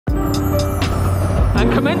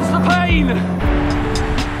and commence the pain.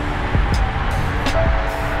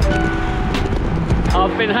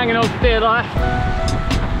 I've been hanging on for dear life.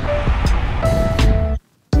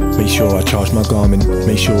 Make sure I charge my Garmin,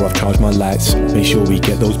 make sure I've charged my lights. Make sure we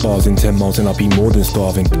get those bars in 10 miles and I'll be more than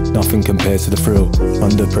starving. Nothing compares to the thrill,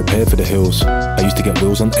 under-prepared for the hills. I used to get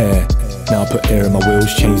wheels on air, now I put air in my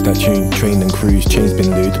wheels. Change that tune, train and cruise, chains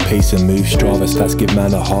been lubed, pace and move. Strava stats give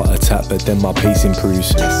man a heart attack, but then my pace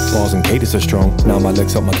improves. Bars and cadence are strong, now my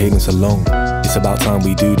legs up, my cadence are long. It's about time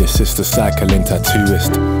we do this, it's the cycling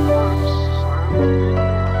tattooist.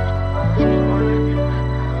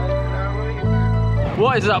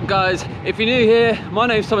 What is up guys, if you're new here, my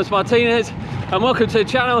name's Thomas Martinez and welcome to the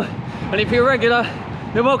channel, and if you're a regular,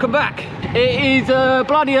 then welcome back. It is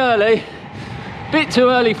bloody early, bit too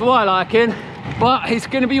early for my liking, but it's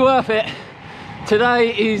going to be worth it. Today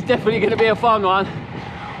is definitely going to be a fun one.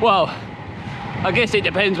 Well, I guess it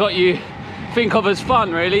depends what you think of as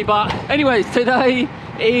fun really, but anyways, today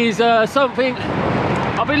is something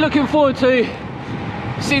I've been looking forward to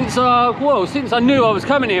since I knew I was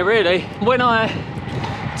coming here really. When I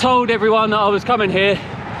told everyone that I was coming here,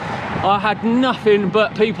 I had nothing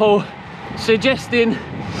but people suggesting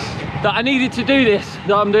that I needed to do this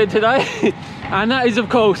that I'm doing today. And that is of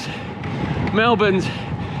course Melbourne's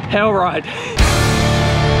Hell Ride.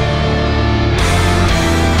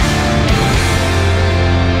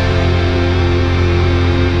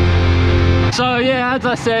 So yeah, as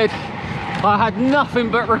I said, I had nothing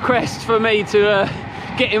but requests for me to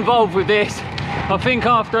get involved with this. I think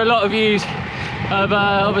after a lot of yous have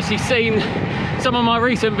obviously seen some of my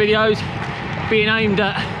recent videos being aimed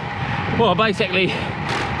at, well, basically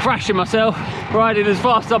crashing myself, riding as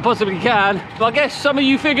fast as I possibly can. But I guess some of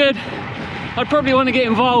you figured I'd probably want to get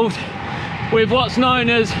involved with what's known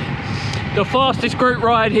as the fastest group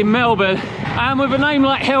ride in Melbourne. And with a name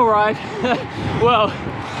like Hell Ride, well,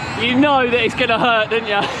 you know that it's gonna hurt, don't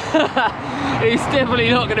you? It's definitely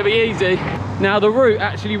not gonna be easy. Now the route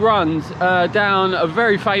actually runs down a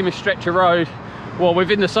very famous stretch of road, well,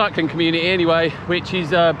 within the cycling community anyway, which is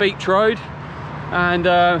Beach Road. And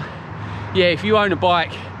yeah, if you own a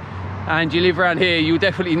bike and you live around here, you'll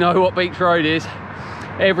definitely know what Beach Road is.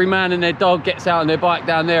 Every man and their dog gets out on their bike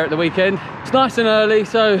down there at the weekend. It's nice and early,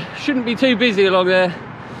 so shouldn't be too busy along there.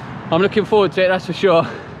 I'm looking forward to it, that's for sure.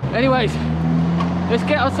 Anyways, let's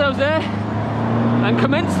get ourselves there and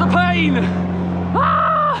commence the pain.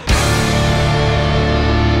 Ah!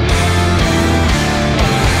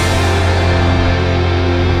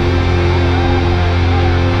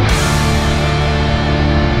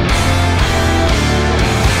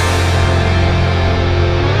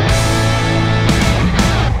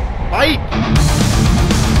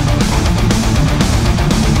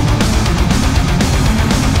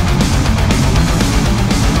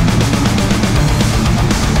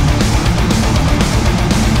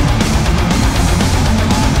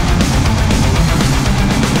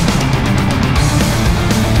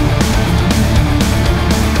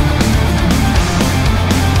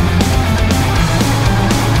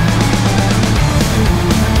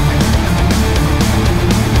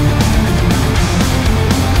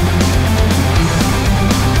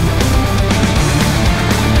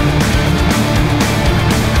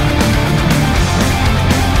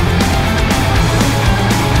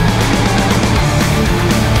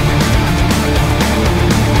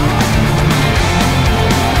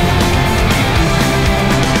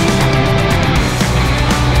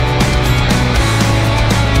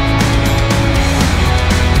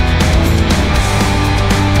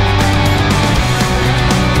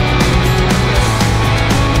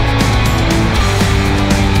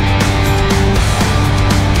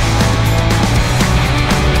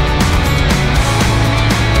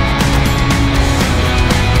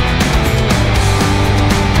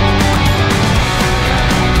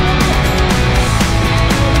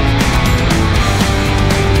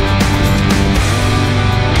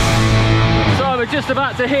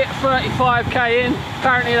 About to hit 35k in.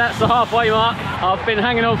 Apparently that's the halfway mark. I've been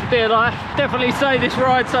hanging on for dear life. Definitely say this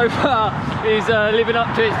ride so far is living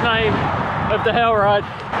up to its name of the Hell Ride.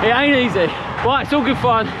 It ain't easy. Right, it's all good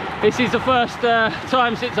fun. This is the first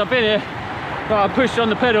time since I've been here that I've pushed on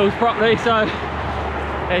the pedals properly, so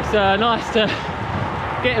it's nice to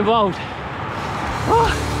get involved.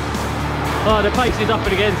 Oh, the pace is up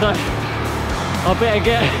again, so I better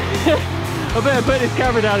get I better put this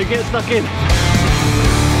camera down and get stuck in.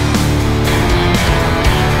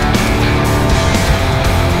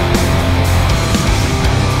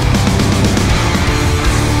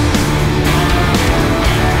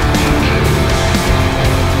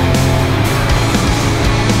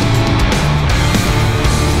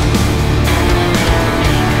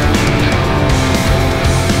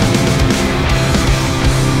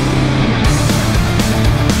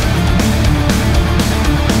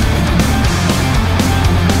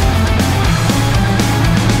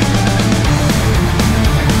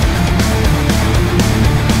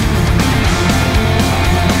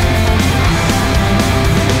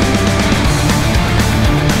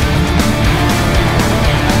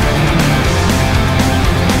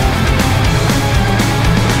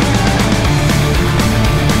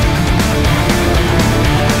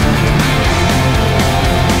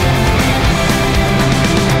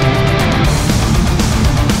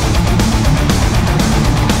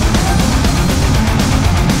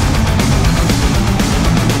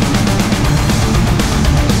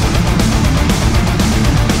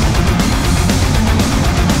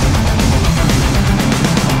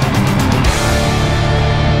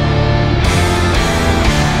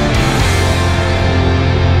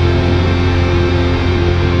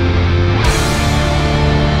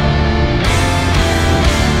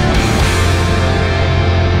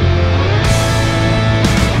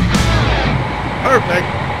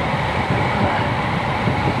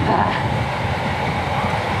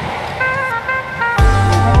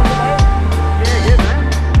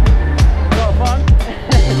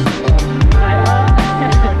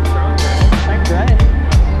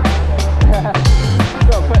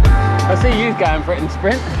 Going for it in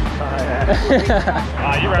sprint. Oh,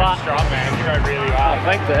 yeah. You rode strong, man. You rode really well.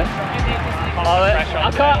 Thanks, sir.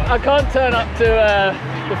 I can't turn up to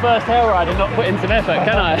the first Hell Ride and not put in some effort,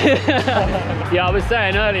 can I? Yeah, I was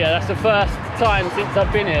saying earlier, that's the first time since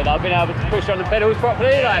I've been here that I've been able to push on the pedals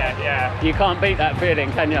properly. Yeah. You can't beat that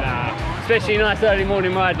feeling, can you? Nah. Especially a nice early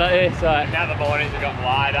morning ride like this. Now the mornings have got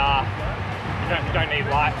lighter. You don't need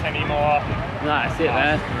lights anymore. No, that's it,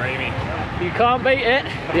 man. It's dreamy. You can't beat it.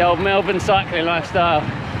 The old Melbourne cycling lifestyle.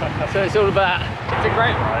 So it's all about. It's a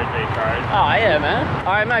great road, beach road. Oh yeah, man.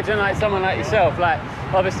 I imagine like someone like yourself, like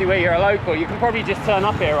obviously where you're a local, you can probably just turn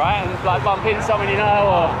up here, right, and like bump into someone you know,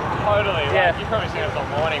 or. Totally. Yeah. Like, you probably see us all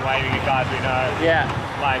morning waving at guys we know. Yeah.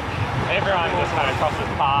 Like everyone just kind of crosses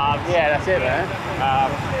paths. Yeah, that's it, man.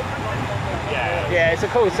 Yeah, it's a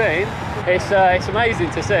cool scene. It's amazing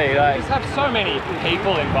to see. Like, we just have so many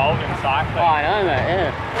people involved in cycling. I know, mate.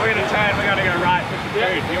 Yeah. We're gonna turn. We're gonna go right for some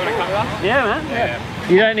food. Do you want to come with us? Yeah, man.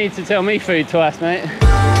 Yeah. You don't need to tell me food twice, mate.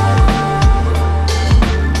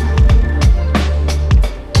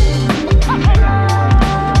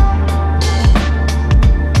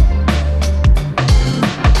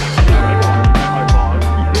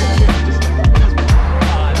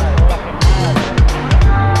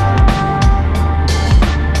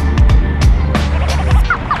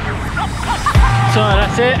 So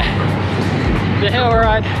that's it, the Hell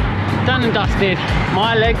Ride done and dusted.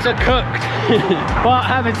 My legs are cooked. But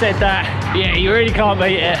having said that, yeah, you really can't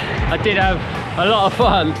beat it. I did have a lot of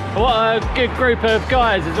fun. What a good group of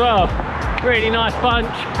guys as well. Really nice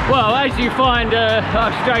bunch. Well, as you find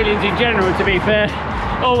Australians in general, to be fair,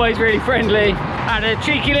 always really friendly. Had a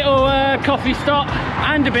cheeky little coffee stop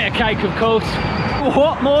and a bit of cake, of course.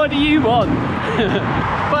 What more do you want?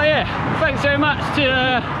 But yeah, thanks so much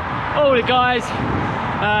to all the guys,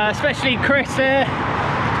 especially Chris there.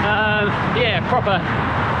 Yeah, proper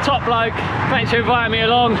top bloke. Thanks for inviting me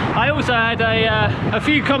along. I also had a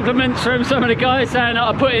few compliments from some of the guys saying that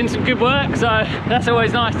I put in some good work, so that's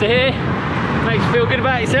always nice to hear. Makes you feel good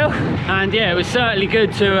about yourself. And yeah, it was certainly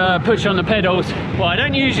good to push on the pedals. Well, I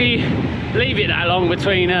don't usually leave it that long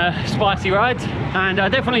between spicy rides, and I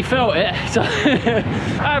definitely felt it. So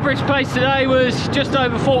average pace today was just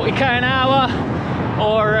over 40k an hour,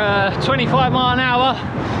 or 25 mile an hour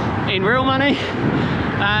in real money.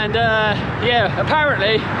 And yeah,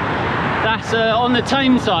 apparently that's on the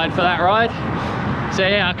tame side for that ride. So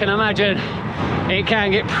yeah, I can imagine it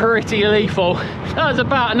can get pretty lethal. That was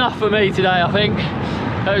about enough for me today, I think.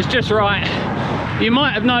 It was just right. You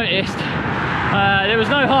might have noticed there was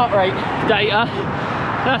no heart rate data.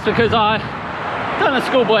 That's because I done a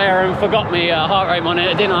schoolboy error and forgot me heart rate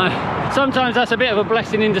monitor, didn't I? Sometimes that's a bit of a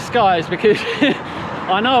blessing in disguise, because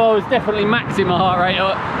I know I was definitely maxing my heart rate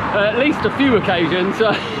at least a few occasions.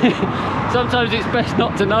 So sometimes it's best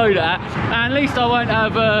not to know that. And at least I won't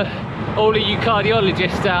have all of you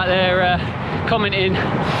cardiologists out there commenting,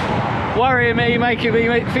 worrying me, making me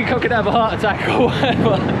think I could have a heart attack or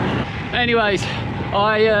whatever. Anyways,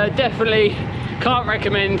 I definitely can't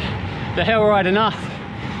recommend the Hell Ride enough.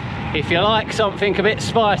 If you like something a bit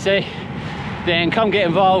spicy, then come get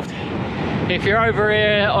involved. If you're over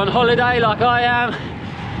here on holiday like I am,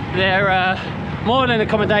 they're more than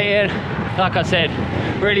accommodating. Like I said,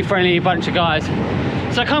 really friendly bunch of guys.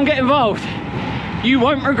 So come get involved. You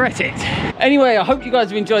won't regret it. Anyway, I hope you guys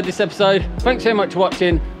have enjoyed this episode. Thanks so much for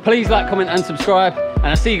watching. Please like, comment and subscribe, and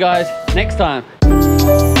I'll see you guys next time.